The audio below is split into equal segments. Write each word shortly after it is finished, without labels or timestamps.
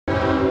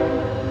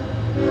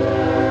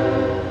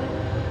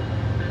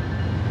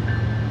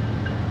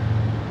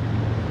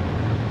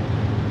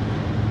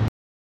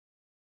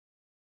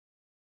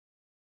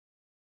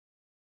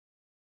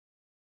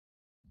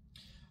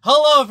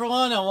Hello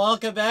everyone and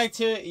welcome back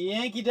to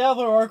Yankee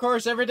Dabbler, or of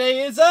course every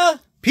day is a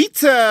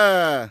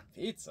pizza.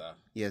 Pizza?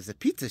 Yeah, it's a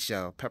pizza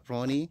show.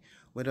 Pepperoni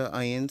with the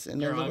onions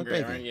and You're a little hungry,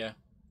 bacon. aren't you?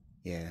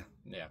 Yeah.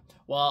 Yeah.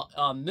 Well,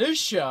 on this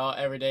show,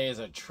 every day is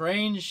a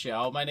train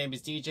show. My name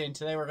is DJ, and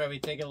today we're going to be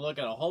taking a look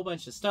at a whole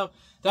bunch of stuff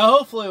that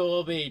hopefully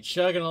will be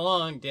chugging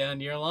along down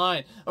your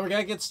line. And we're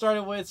going to get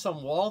started with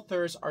some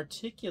Walther's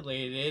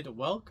articulated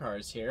well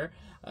cars here.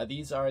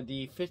 These are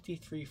the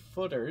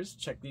 53-footers.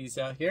 Check these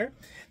out here.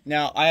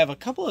 Now, I have a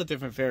couple of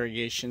different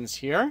variations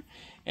here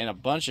and a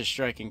bunch of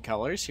striking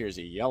colors. Here's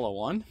a yellow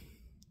one.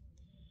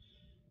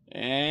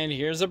 And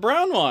here's a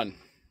brown one.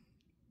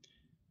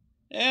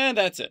 And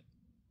that's it.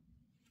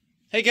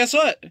 Hey, guess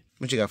what?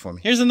 What you got for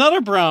me? Here's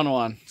another brown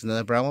one. It's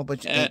another brown one,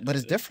 but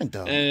it's different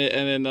though.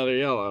 And another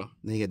yellow.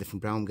 Then you got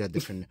different brown, we got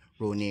different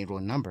row name, row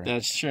number.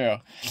 That's true.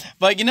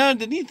 But you know,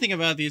 the neat thing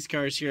about these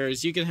cars here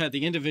is you can have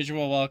the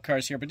individual well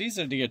cars here, but these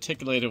are the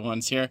articulated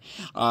ones here.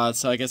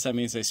 So I guess that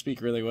means they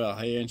speak really well.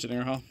 Hey,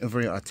 Engineer Hall?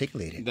 Very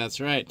articulated. That's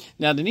right.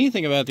 Now, the neat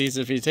thing about these,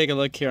 if you take a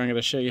look here, I'm going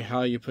to show you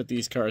how you put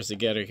these cars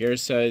together here.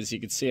 So as you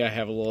can see, I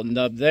have a little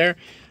nub there.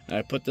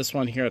 I put this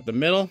one here at the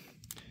middle.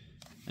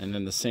 And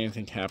then the same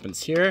thing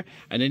happens here.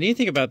 And the neat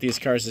thing about these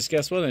cars is,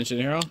 guess what,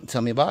 Engineer Hall?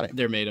 Tell me about it.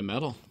 They're made of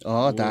metal.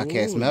 Oh,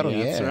 die-cast metal,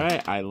 yeah. That's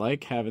right. I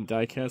like having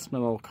die-cast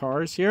metal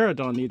cars here. I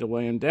don't need to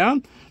weigh them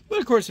down. But,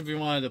 of course, if you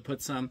wanted to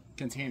put some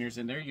containers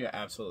in there, you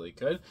absolutely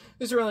could.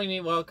 These are really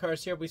neat well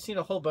cars here. We've seen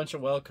a whole bunch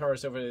of well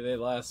cars over the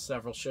last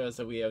several shows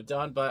that we have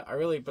done. But I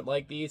really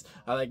like these.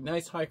 I like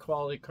nice,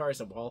 high-quality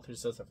cars, and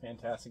Walther's does a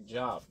fantastic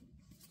job.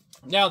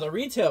 Now, the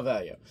retail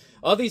value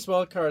of these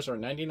well cars are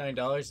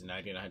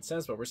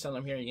 $99.99, but we're selling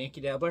them here at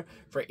Yankee Dabbler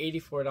for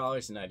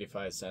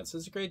 $84.95. So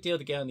it's a great deal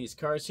to get on these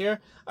cars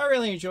here. I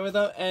really enjoy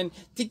them. And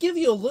to give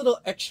you a little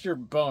extra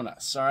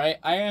bonus, all right,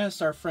 I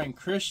asked our friend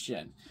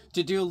Christian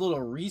to do a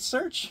little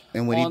research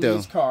on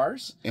these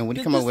cars. And what did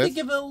he come up with? Just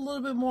to give it a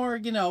little bit more,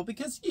 you know,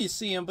 because you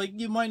see them, but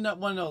you might not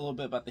want to know a little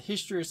bit about the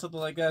history or something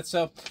like that.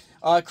 So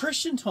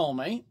Christian told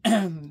me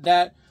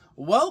that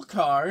well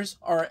cars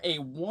are a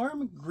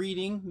warm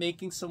greeting,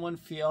 making someone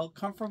feel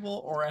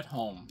comfortable or at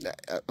home.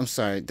 I'm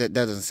sorry, that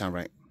doesn't sound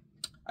right.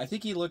 I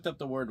think he looked up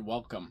the word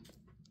welcome.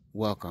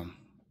 Welcome.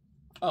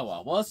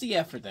 Oh, well, it's the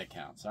effort that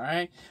counts, all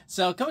right?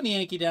 So come to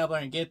Yankee Dabbler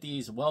and get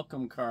these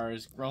welcome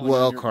cars.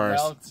 Well cars.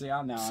 See,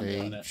 I'm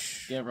doing it.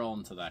 Get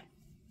rolling today.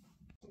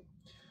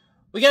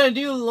 We got a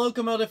new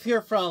locomotive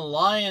here from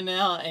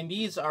Lionel, and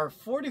these are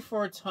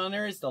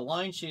 44-tonners, the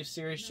Line Chief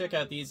series. Check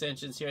out these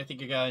engines here. I think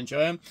you're going to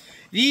enjoy them.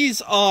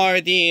 These are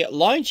the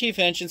Line Chief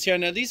engines here.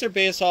 Now, these are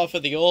based off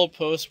of the old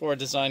post-war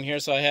design here.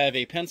 So I have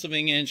a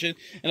Pennsylvania engine,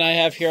 and I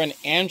have here an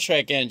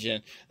Amtrak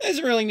engine. These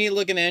are really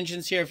neat-looking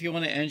engines here. If you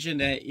want an engine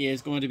that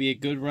is going to be a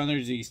good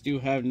runner, these do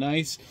have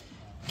nice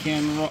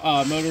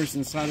motors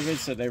inside of it,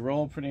 so they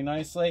roll pretty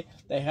nicely.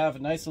 They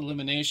have nice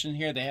illumination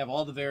here. They have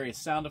all the various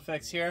sound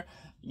effects here.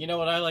 You know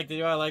what I like to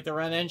do? I like to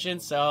run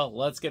engines, so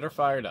let's get her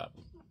fired up.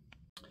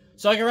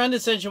 So I can run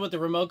this engine with the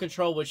remote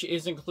control, which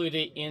is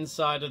included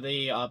inside of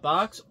the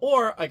box,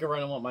 or I can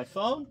run it with my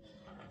phone.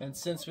 And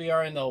since we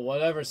are in the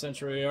whatever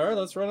century we are,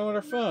 let's run it with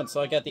our phone. So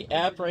I got the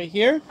app right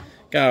here.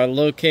 Gotta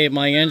locate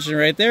my engine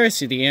right there. I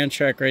see the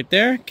Amtrak right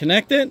there.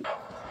 Connect it.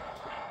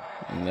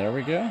 And there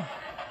we go.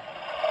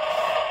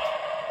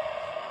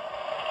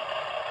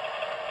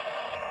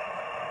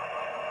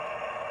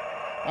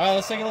 Alright,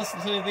 let's take a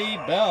listen to the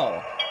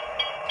bell.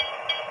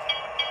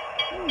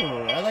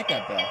 Ooh, I like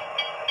that bell.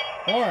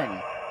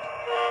 Horn.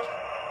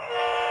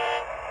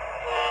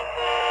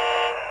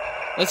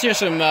 Let's hear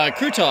some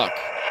crew talk.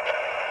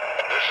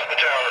 This is the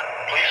tower.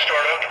 Please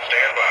start up and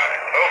stand by.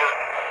 Over.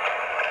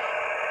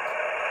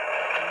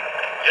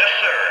 Yes,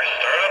 sir.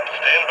 Start up and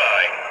stand by.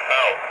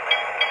 Out.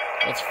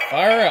 Let's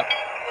fire up.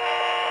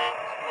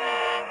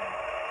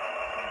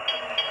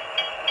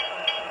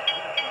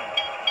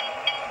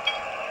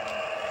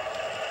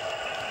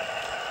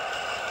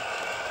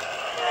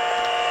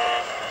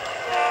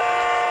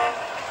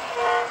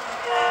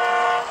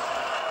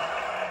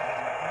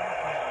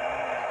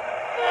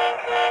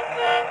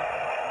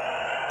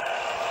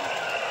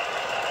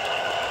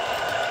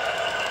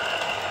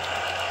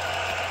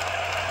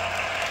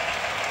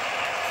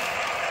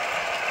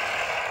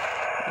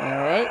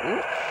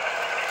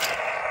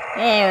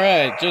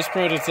 Alright, just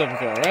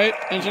prototypical, right,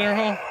 Engineer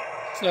Hall?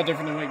 It's not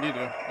different than what you do.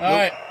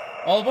 Alright,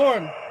 all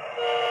aboard.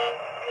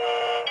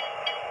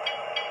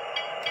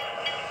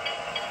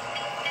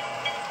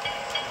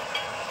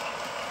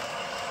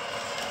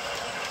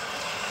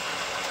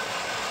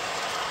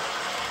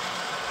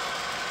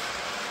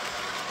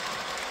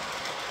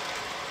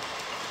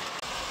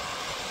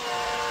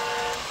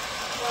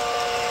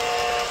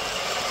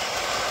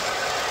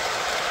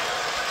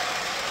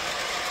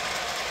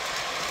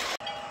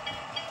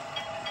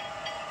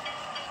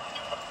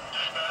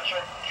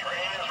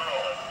 Train is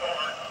rolling.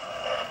 Over.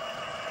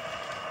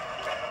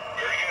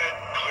 Very good.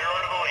 Clear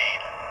under the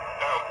lead.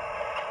 Out.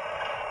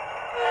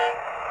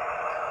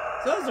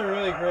 So that was a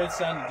really great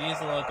sounding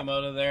diesel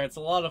locomotive there. It's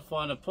a lot of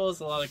fun. It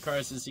pulls a lot of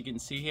cars, as you can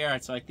see here.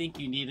 So I think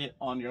you need it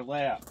on your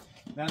lap.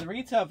 Now the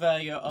retail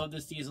value of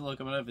this diesel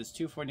locomotive is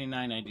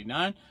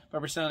 $249.99,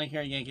 but we're selling it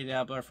here at Yankee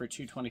Dabbler for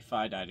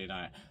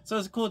 $225.99. So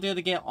it's a cool deal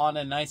to get on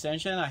a nice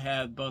engine. I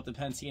have both the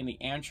Penske and the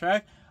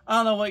Amtrak. I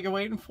don't know what you're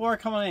waiting for.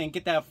 Come on in and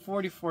get that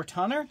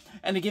 44-tonner.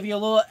 And to give you a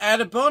little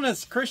added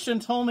bonus, Christian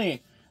told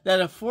me that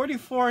a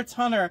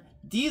 44-tonner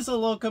diesel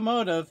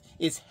locomotive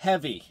is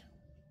heavy.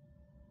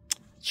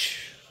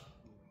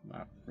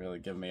 Not really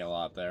giving me a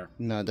lot there.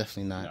 No,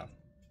 definitely not. No.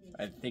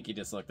 I think he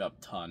just looked up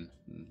ton.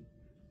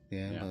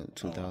 Yeah, about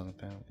 2,000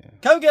 pounds. Yeah.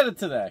 Come get it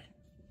today.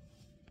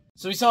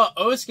 So we saw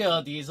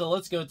O-scale diesel.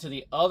 Let's go to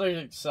the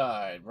other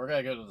side. We're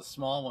going to go to the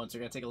small ones. We're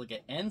going to take a look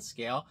at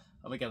N-scale.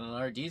 Oh, we got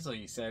another diesel,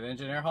 you said,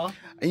 Engineer Hall?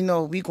 You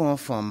know, we going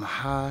from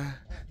high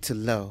to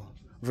low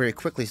very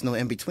quickly. There's no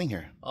in between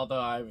here. Although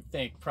I would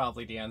think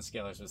probably the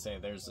N-scalers would say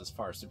theirs is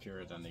far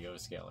superior than the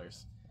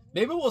O-scalers.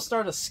 Maybe we'll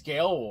start a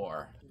scale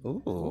war.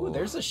 Ooh,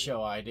 there's a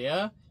show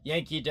idea.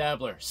 Yankee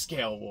Dabbler,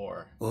 scale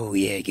war. Oh,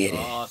 yeah, get it.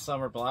 Oh,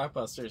 summer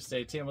blockbusters.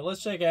 Stay tuned. But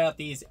let's check out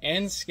these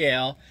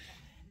N-scale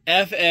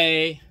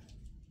FA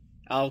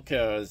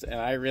Alcos, and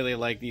I really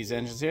like these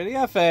engines here.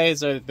 The FAs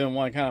have been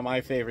one kind of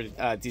my favorite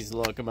diesel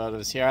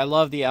locomotives here. I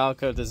love the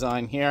Alco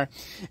design here,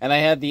 and I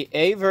have the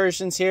A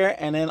versions here,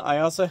 and then I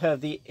also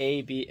have the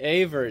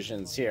ABA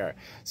versions here.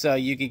 So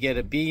you could get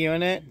a B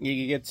unit,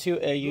 you could get two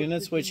A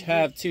units, which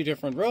have two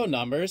different row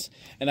numbers,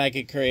 and I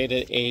could create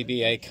an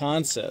ABA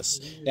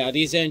consist. Now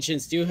these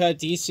engines do have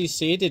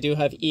DCC, they do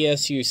have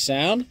ESU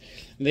sound.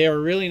 They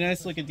are really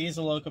nice looking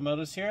diesel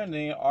locomotives here, and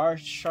they are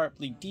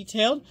sharply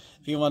detailed.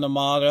 If you want to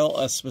model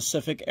a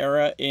specific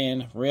era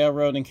in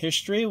railroading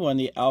history when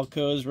the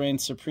Alcos reigned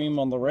supreme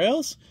on the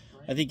rails,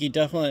 I think you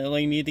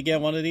definitely need to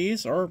get one of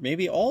these, or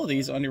maybe all of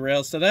these on your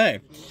rails today.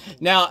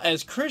 Now,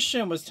 as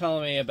Christian was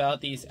telling me about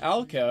these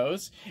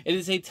Alcos, it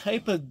is a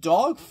type of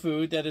dog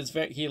food that is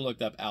very... He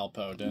looked up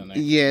Alpo, didn't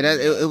he? Yeah,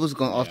 it was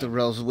going off the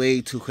rails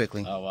way too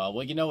quickly. Oh,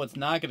 well, you know what's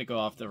not going to go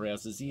off the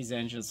rails is these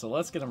engines, so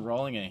let's get them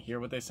rolling and hear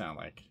what they sound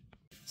like.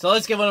 So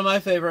let's get one of my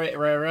favorite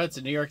railroads,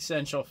 the New York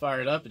Central,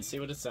 fired up and see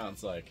what it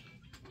sounds like.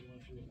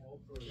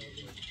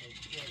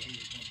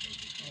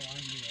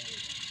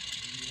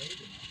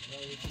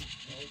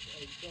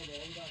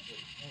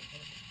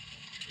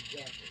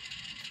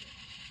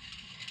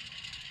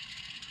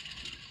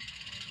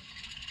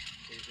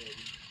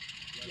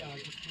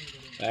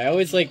 I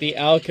always like the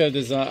Alco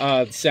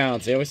design,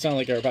 sounds. They always sound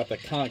like they're about to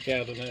conk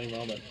out at any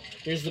moment.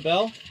 Here's the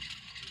bell.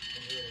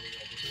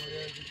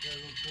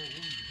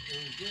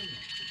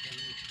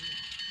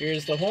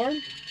 Here's the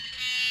horn.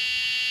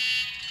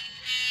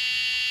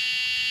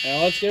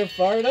 Now let's get it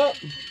fired up.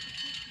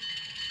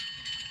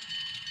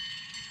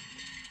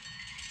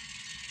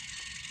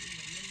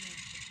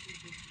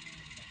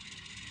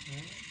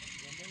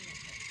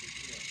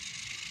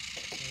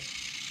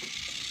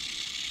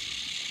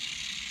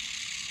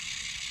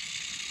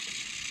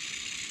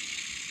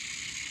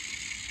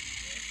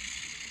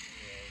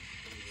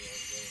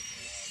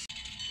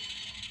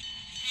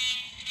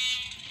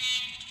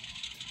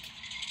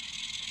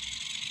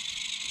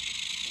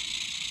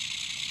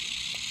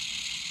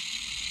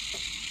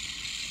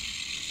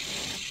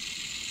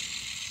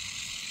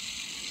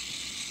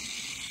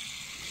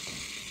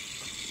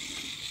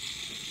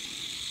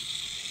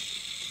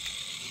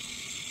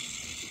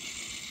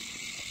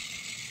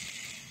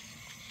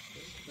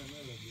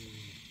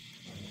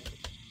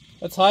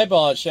 Let's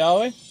highball it,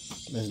 shall we?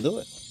 Let's do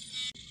it.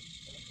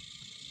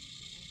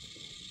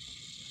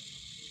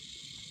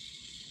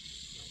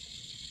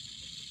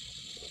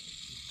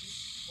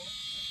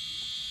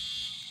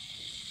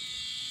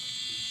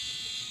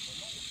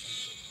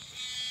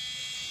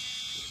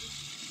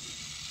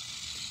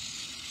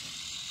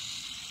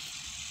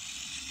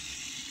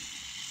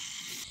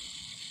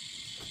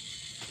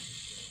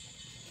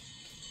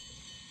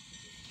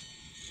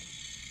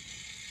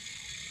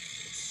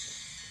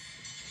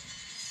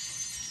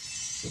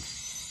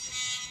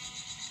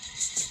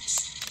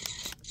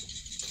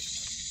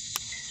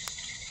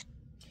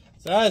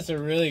 So that's a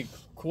really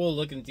cool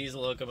looking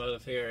diesel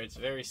locomotive here. It's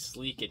very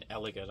sleek and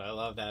elegant. I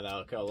love that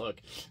Alco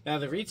look. Now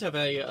the retail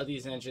value of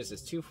these engines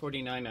is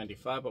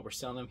 $249.95, but we're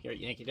selling them here at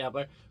Yankee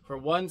Dabbler for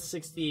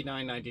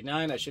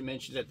 $169.99. I should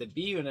mention that the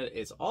B unit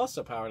is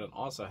also powered and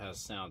also has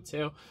sound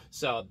too,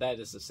 so that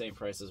is the same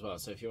price as well.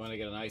 So if you want to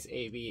get a nice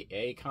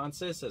ABA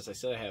consist, as I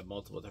said, I have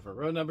multiple different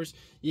row numbers,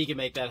 you can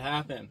make that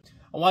happen.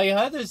 And while you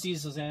have those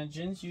diesel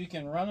engines, you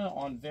can run it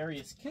on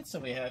various kits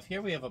that we have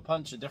here. We have a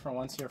bunch of different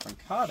ones here from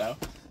Kato.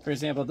 For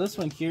example, this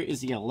one here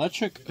is the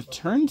electric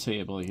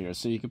turntable here.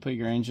 So you can put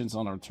your engines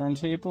on a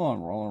turntable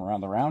and roll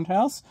around the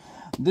roundhouse.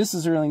 This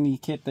is a really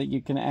neat kit that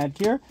you can add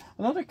here.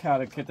 Another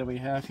Kato kit that we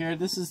have here,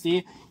 this is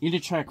the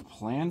Unitrack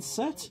plan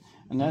set.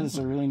 And that is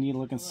a really neat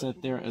looking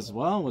set there as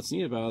well. What's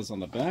neat about it is on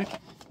the back,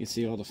 you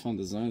see all the fun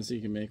designs that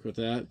you can make with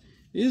that.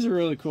 These are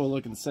really cool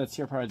looking sets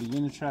here, part of the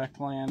Unitrack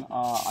plan.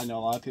 I know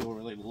a lot of people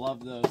really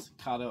love those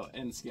Kato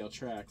N-scale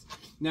tracks.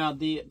 Now,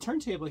 the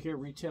turntable here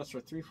retails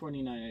for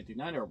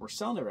 $349.99, or we're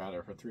selling it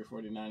rather for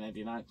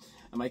 $349.99. And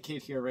my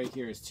kit here, right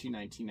here, is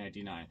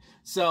 $219.99.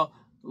 So,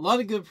 A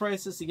lot of good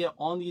prices to get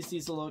on these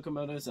diesel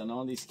locomotives and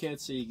on these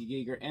kits so you can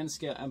get your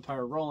N-scale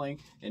empire rolling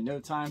in no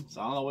time.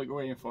 So I don't know what you're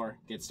waiting for.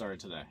 Get started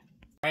today.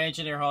 All right,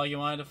 Engineer Hall, you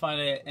wanted to find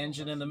an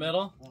engine in the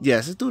middle?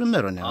 Yes, let's do the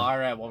middle now. All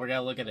right, well, we're going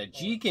to look at a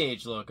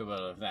G-gauge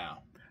locomotive now.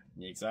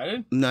 You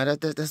excited? No,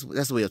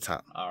 that's way up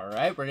top. All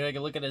right, we're going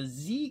to look at a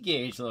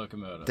Z-gauge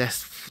locomotive.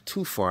 That's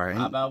too far.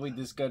 How about we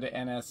just go to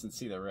NS and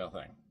see the real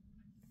thing?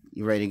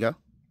 You ready to go?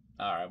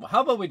 All right, well, how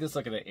about we just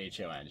look at an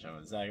HO engine?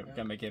 Is that going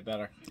to make it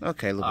better?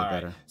 Okay, a little bit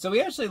better. So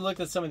we actually looked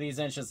at some of these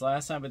engines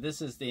last time, but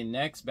this is the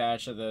next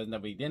batch of them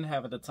that we didn't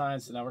have at the time,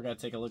 so now we're going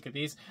to take a look at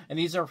these. And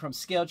these are from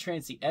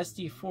ScaleTrains, the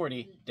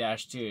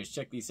SD40-2s.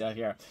 Check these out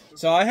here.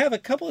 So I have a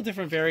couple of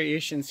different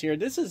variations here.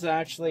 This is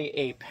actually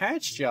a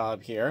patch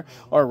job here,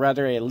 or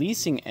rather a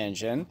leasing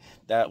engine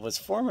that was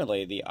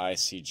formerly the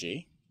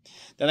ICG.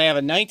 Then I have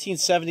a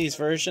 1970s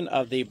version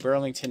of the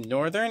Burlington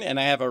Northern, and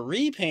I have a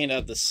repaint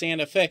of the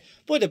Santa Fe.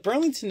 Boy, the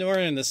Burlington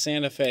Northern and the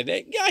Santa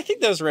Fe, I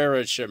think those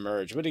railroads should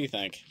merge. What do you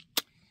think?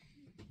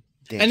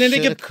 And then they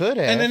could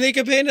have. And then they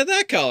could paint it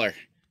that color.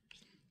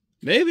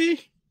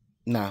 Maybe.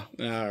 No.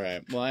 All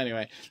right. Well,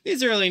 anyway,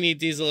 these are really neat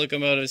diesel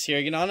locomotives here.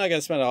 You know, I'm not going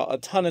to spend a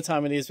ton of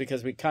time on these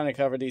because we kind of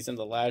covered these in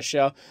the last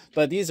show,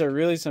 but these are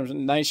really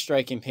some nice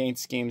striking paint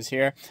schemes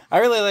here. I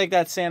really like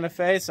that Santa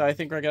Fe, so I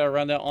think we're going to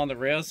run that on the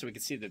rails so we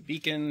can see the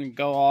beacon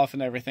go off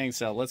and everything.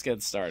 So let's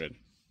get started.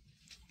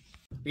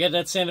 We got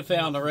that Santa Fe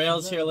on the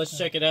rails here. Let's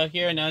check it out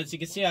here. Now, as you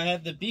can see, I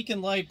have the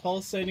beacon light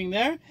pulsating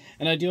there,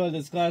 and I do have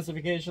this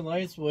classification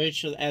lights,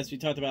 which, as we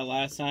talked about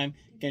last time,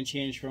 can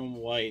change from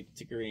white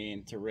to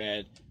green to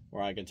red,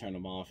 or I can turn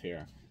them off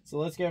here. So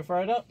let's get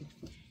fired up.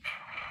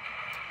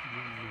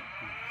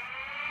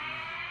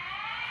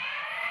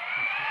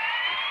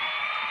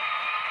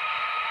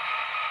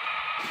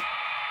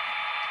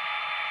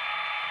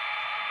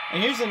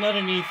 And here's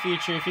another neat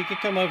feature. If you could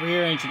come over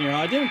here, Engineer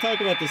Hall. I didn't talk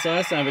about this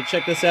last time, but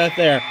check this out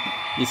there.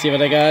 You see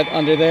what I got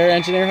under there,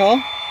 Engineer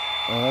Hall?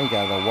 Oh, you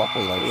got the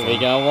walkway lights. We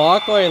got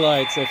walkway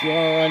lights. So if you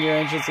want to run your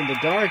engines in the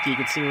dark, you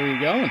can see where you're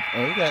going.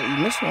 Oh, you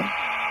missed one.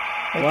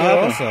 Right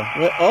also.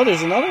 Oh,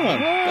 there's another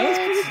one. What? That's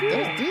pretty cool.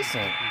 That's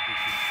decent.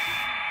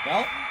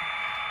 Belt.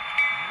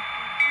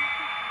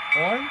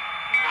 Horn.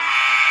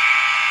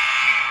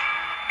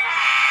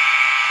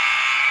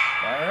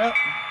 Fire up.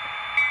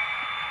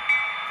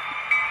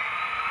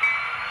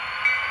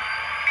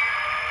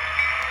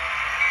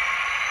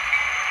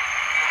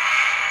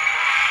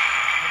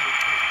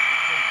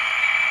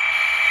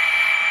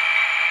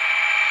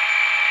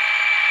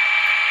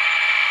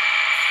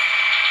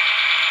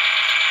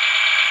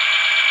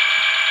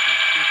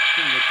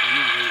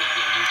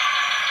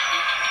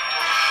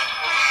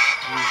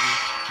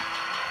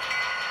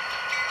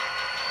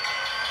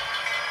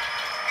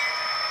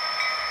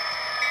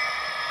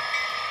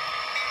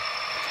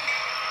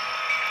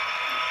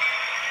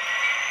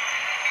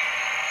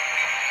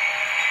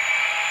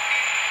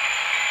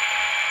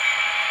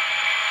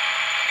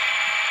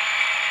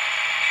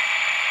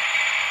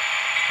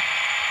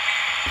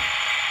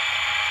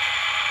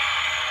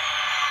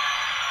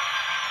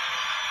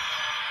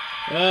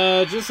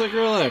 Just like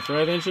real life,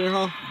 right, Engineer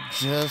Hall?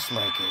 Just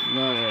like it.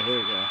 All right, here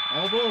we go.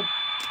 All aboard.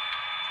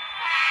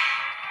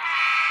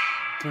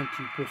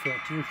 Tu peux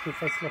faire, tu veux que je te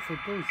fasse la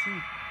photo ici?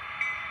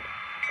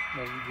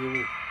 La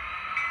vidéo.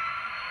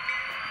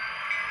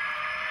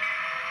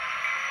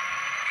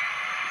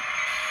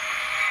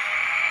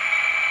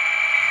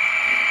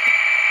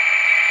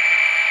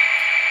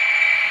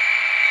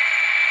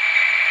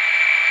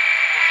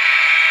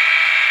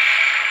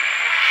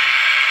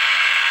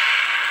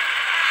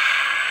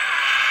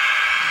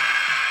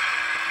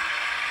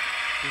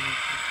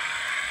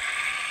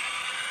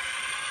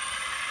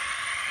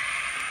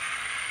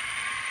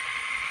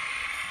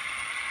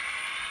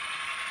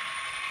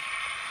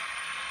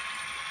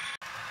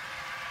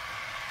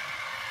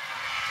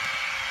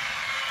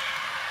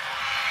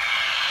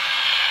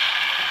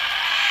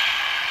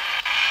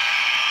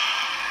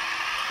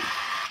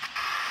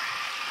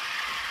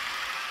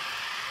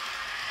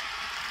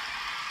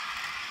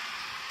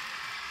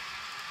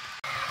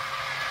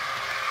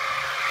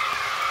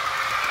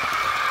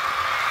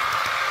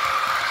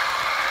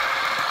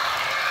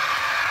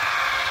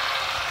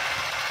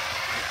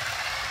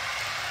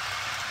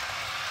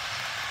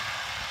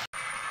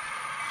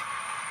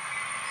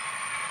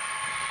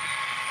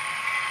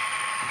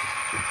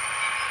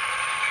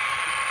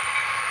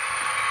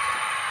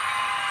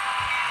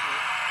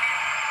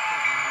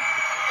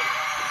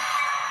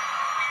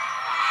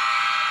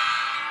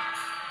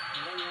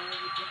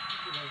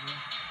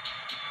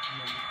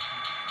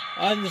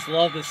 I just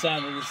love the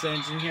sound of this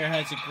engine here. It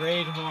has a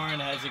great horn,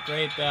 has a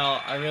great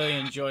bell. I really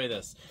enjoy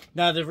this.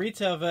 Now, the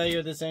retail value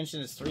of this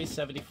engine is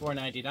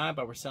 $374.99,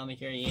 but we're selling it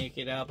here at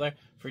Yankee Dabbler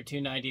for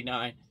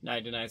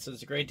 $299.99. So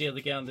it's a great deal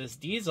to get on this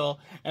diesel.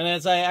 And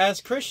as I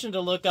asked Christian to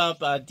look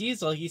up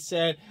diesel, he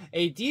said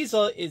a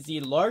diesel is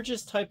the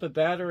largest type of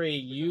battery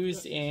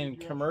used in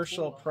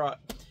commercial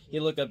He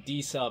looked up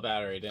D-cell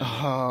battery, didn't he?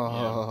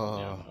 Oh.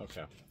 Yeah,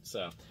 okay.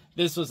 So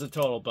this was a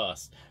total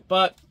bust.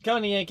 But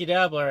come to Yankee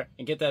Dabbler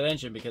and get that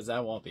engine because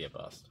that won't be a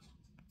bust.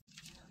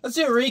 Let's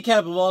do a recap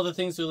of all the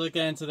things we looked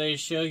at in today's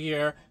show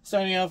here.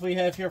 Starting off, we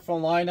have here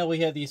from Lionel, we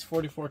have these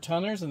 44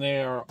 tonners, and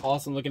they are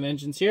awesome looking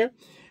engines here.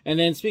 And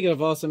then speaking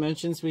of awesome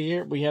engines, we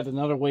had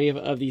another wave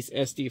of these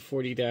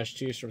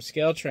SD40-2s from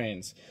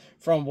ScaleTrains.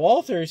 From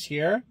Walthers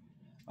here,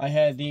 I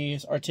had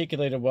these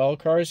articulated well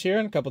cars here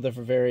and a couple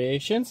different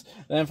variations.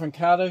 And then from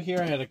Kato here,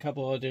 I had a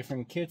couple of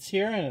different kits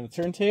here and a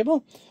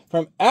turntable.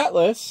 From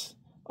Atlas,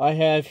 I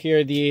have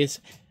here these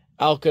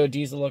Alco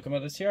diesel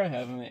locomotives here. I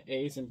have them in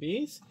A's and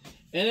B's.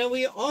 And then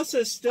we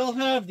also still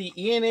have the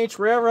E&H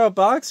Railroad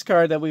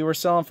boxcar that we were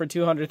selling for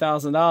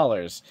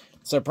 $200,000.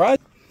 Surprise!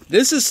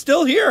 This is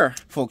still here,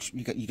 folks.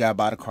 You got to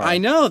buy the car. I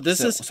know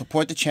this is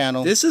support the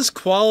channel. This is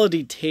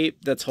quality tape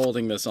that's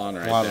holding this on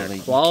right there.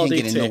 Quality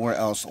you can't get it nowhere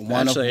else.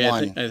 Actually, of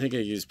one. I think I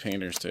use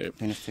painter's tape.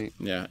 Painter's tape.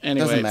 Yeah.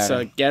 Anyway,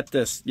 so get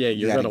this. Yeah,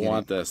 you're gonna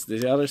want this.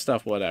 The other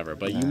stuff, whatever,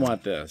 but you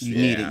want this. You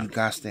need it. You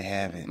got to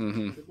have it.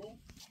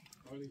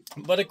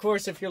 But of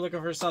course, if you're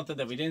looking for something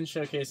that we didn't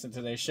showcase in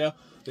today's show,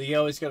 you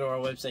always go to our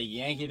website,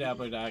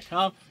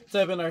 yankeedabbler.com.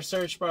 Type in our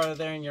search bar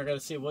there, and you're going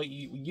to see what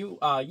you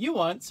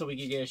want, so we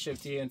can get it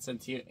shipped to you and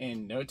sent to you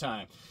in no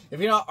time. If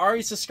you're not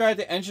already subscribed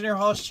to Engineer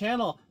Hall's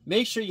channel,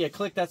 make sure you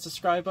click that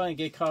subscribe button and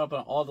get caught up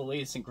on all the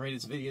latest and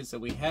greatest videos that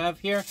we have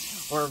here.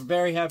 We're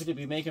very happy to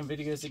be making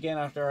videos again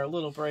after our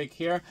little break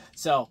here.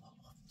 So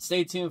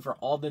stay tuned for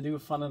all the new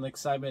fun and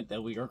excitement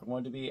that we are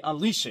going to be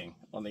unleashing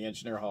on the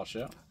Engineer Hall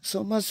Show.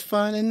 So much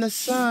fun in the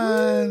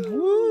sun.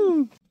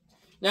 Woo!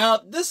 Now,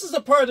 this is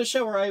the part of the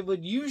show where I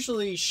would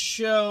usually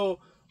show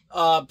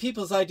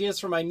people's ideas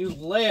for my new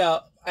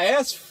layout. I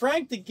asked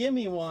Frank to give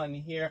me one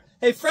here.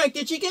 Hey, Frank,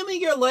 did you give me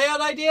your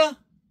layout idea?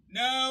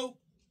 No.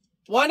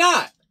 Why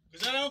not?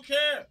 Because I don't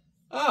care.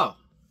 Oh.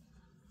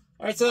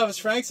 All right, so that was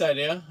Frank's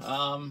idea.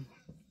 Oh,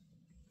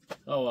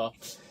 well.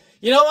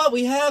 You know what?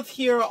 We have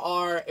here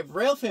our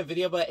Railfan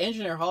video, but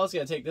Engineer Hall is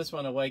going to take this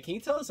one away. Can you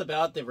tell us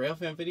about the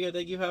Railfan video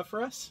that you have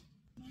for us?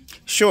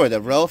 Sure.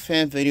 The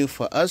Railfan video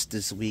for us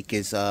this week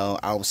is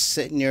I was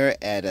sitting there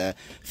at a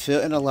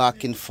field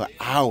interlocking for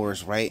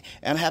hours, right?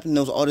 And I happened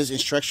to know all this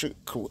instruction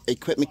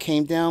equipment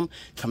came down.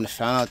 Come to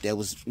find out that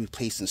was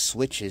replacing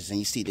switches, and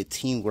you see the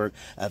teamwork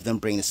of them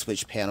bringing the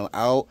switch panel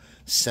out,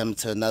 send them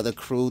to another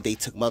crew. They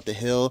took them up the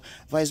hill,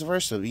 vice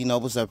versa. You know,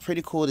 it was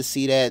pretty cool to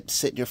see that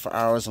sitting there for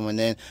hours and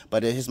then.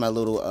 But here's my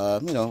little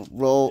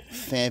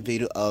Railfan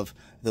video of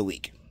the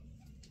week.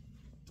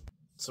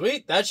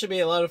 Sweet. That should be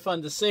a lot of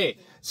fun to see.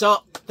 So,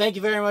 thank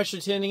you very much for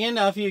tuning in.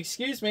 Now, if you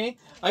excuse me,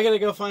 I got to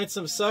go find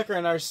some sucker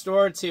in our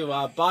store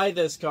to buy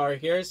this car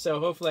here. So,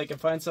 hopefully I can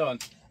find someone.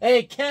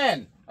 Hey,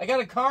 Ken, I got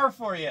a car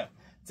for you.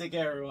 Take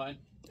care, everyone.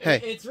 Hey.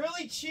 It's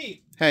really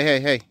cheap.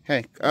 Hey.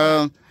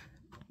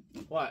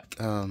 What?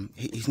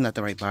 He's not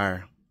the right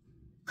buyer.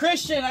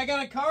 Christian, I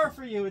got a car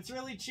for you. It's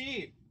really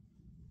cheap.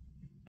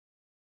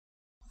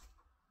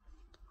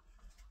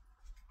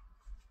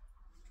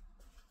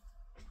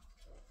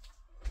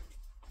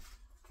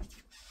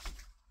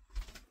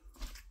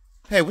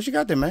 Hey, what you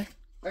got there, man?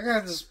 I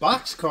got this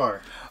box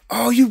car.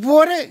 Oh, you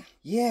bought it?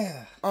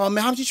 Yeah. Oh,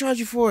 man, how much you charge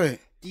you for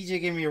it?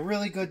 DJ gave me a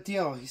really good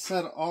deal. He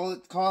said all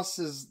it costs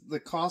is the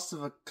cost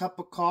of a cup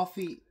of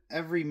coffee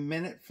every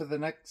minute for the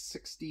next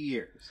 60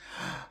 years.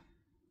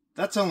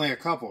 That's only a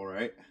couple,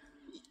 right?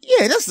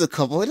 Yeah, that's a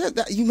couple.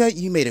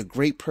 You made a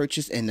great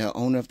purchase, and the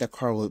owner of that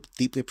car will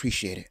deeply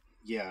appreciate it.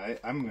 Yeah,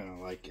 I'm going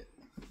to like it.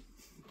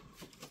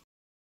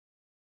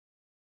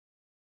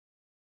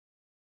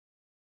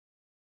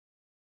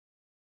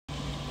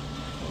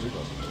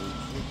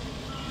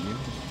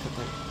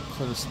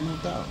 Cut it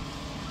smoothed out.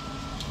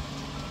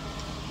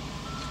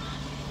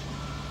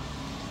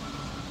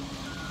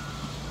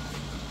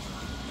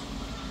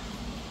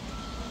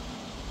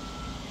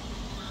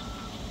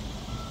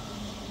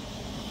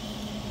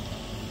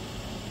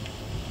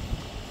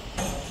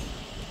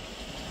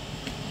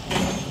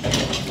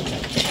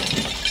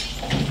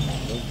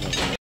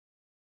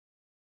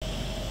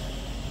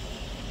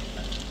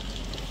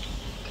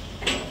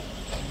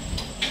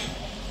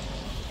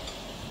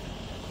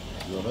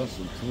 Yo, that's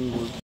some clean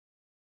work.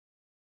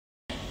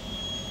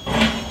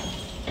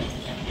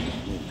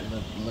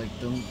 Like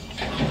them.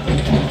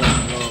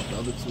 The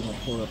other two are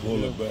pull up.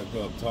 Pull it back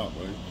up top,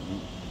 right?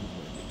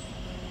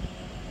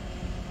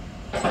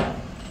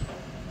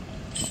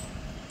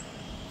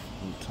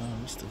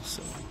 Time is still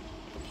so.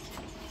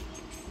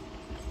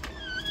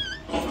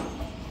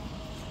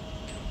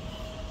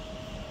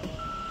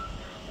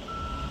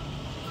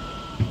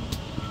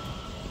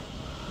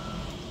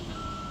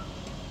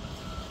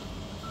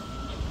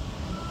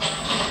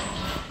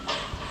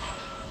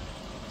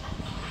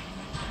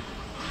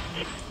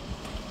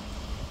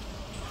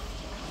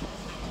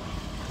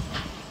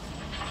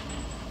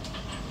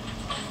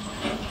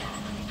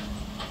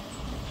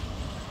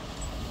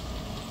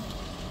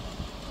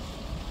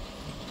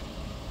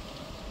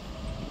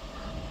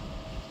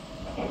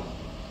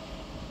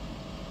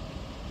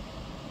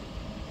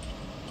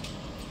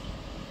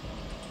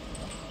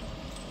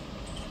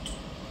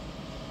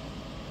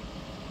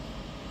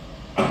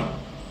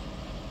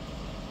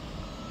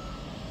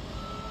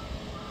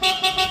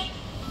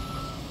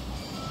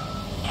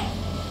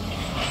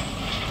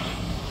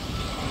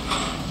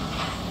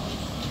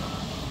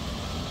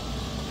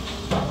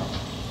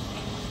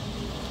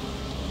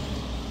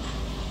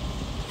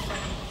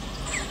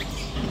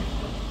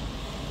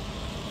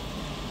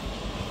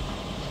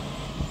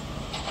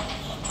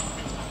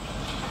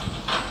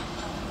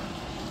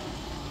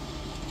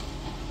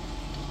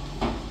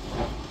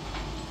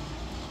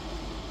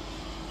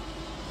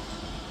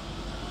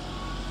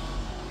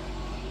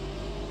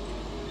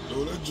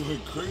 Yo, that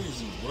joint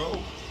crazy, bro.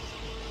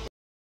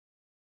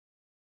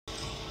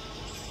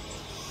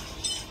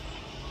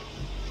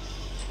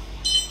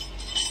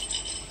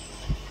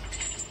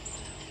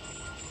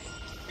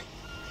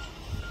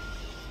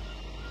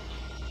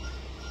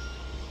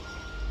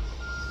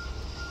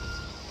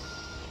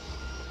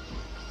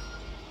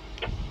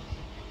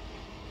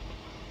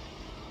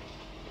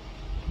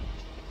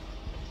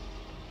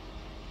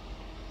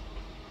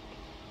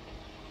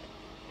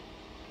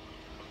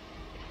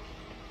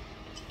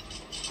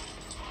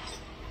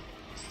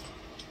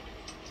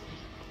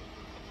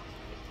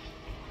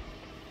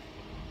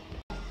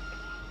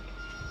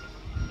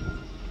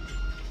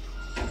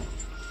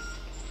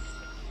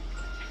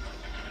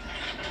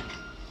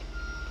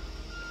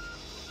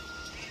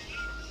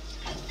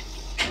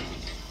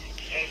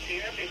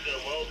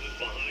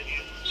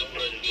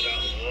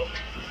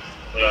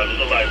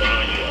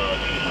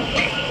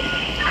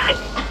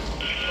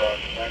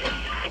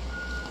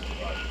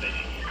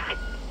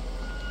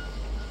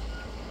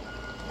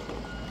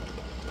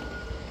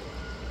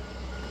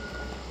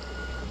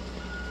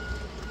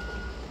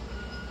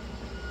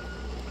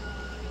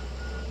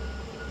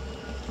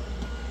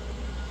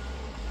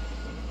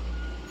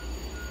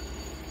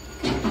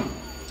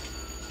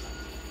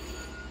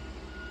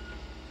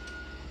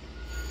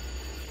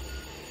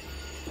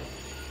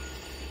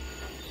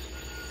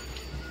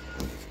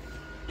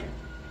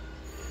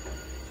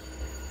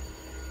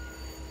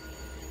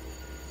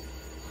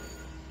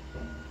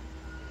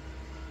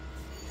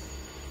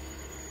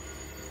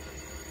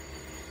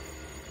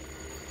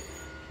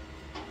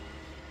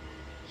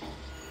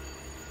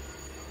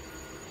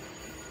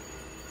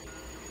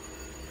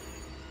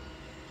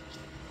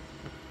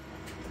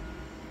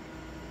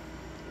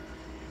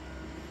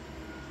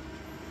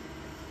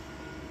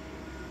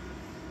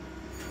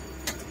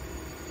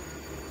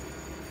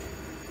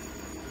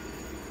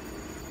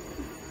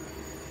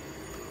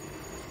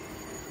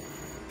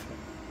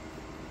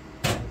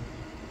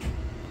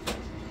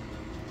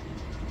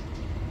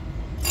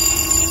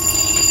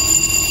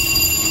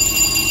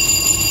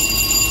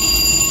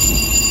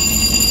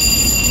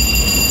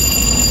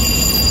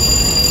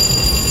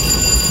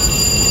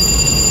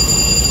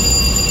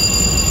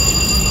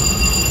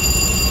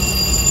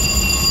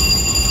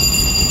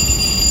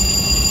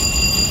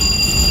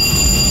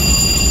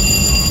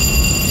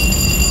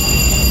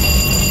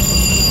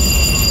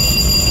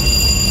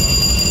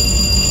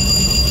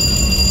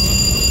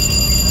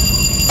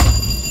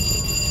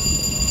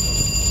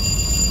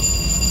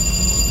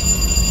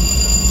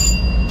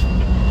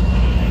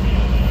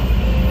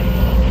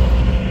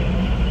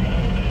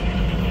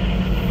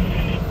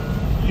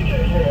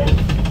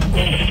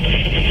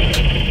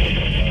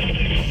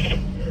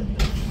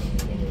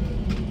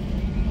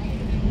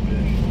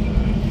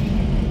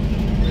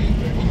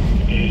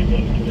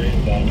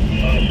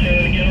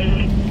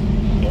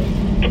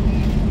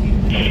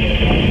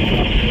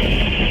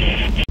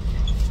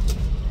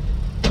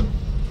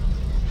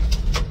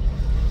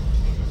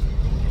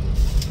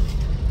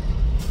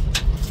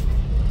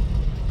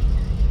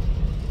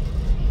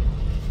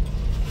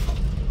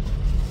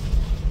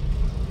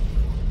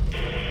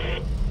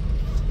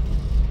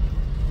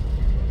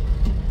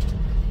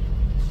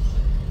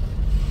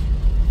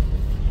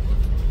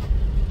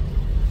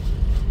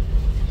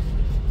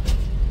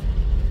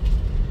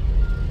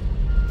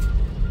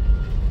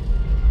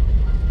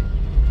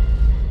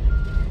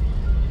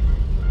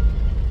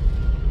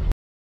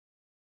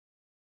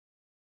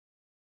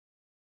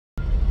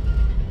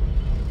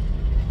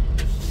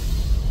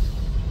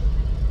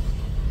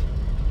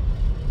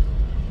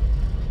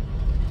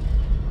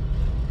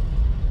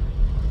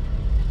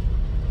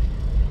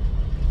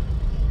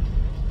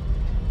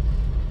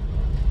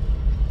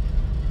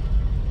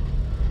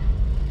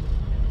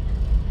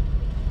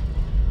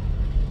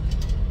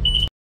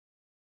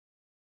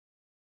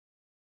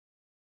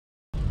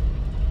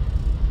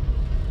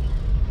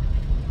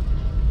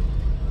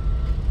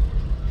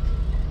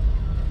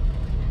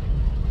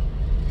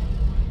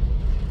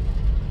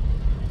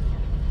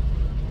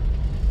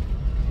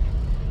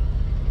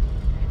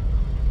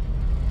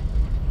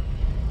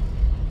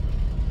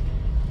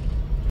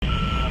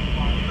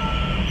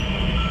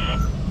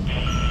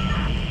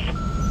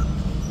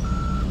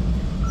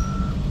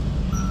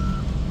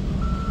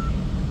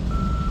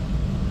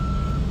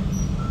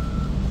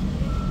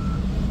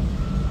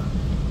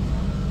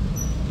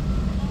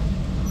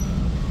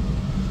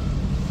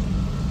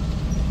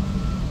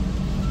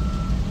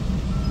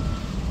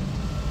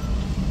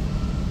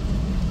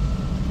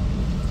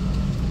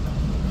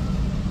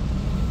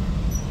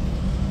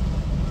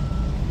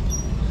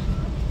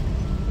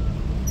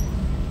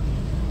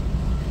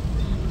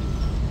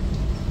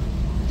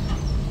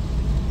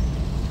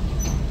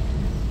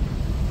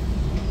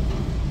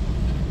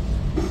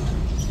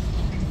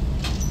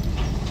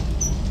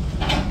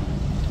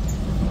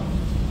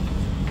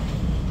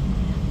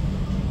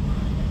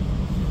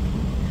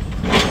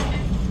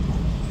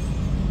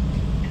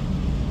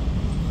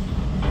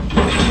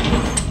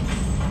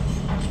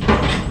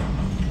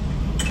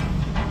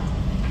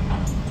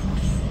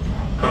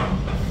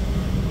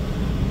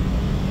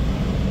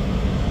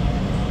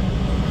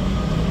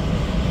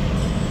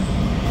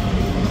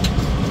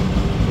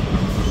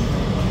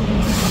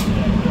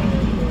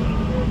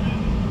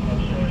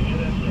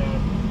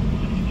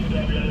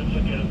 Copy, I didn't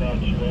forget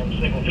about you. I'm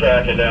single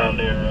tracking down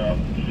there.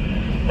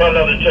 About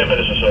another 10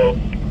 minutes or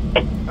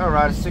so.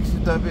 Alright,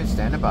 60W,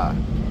 standing by.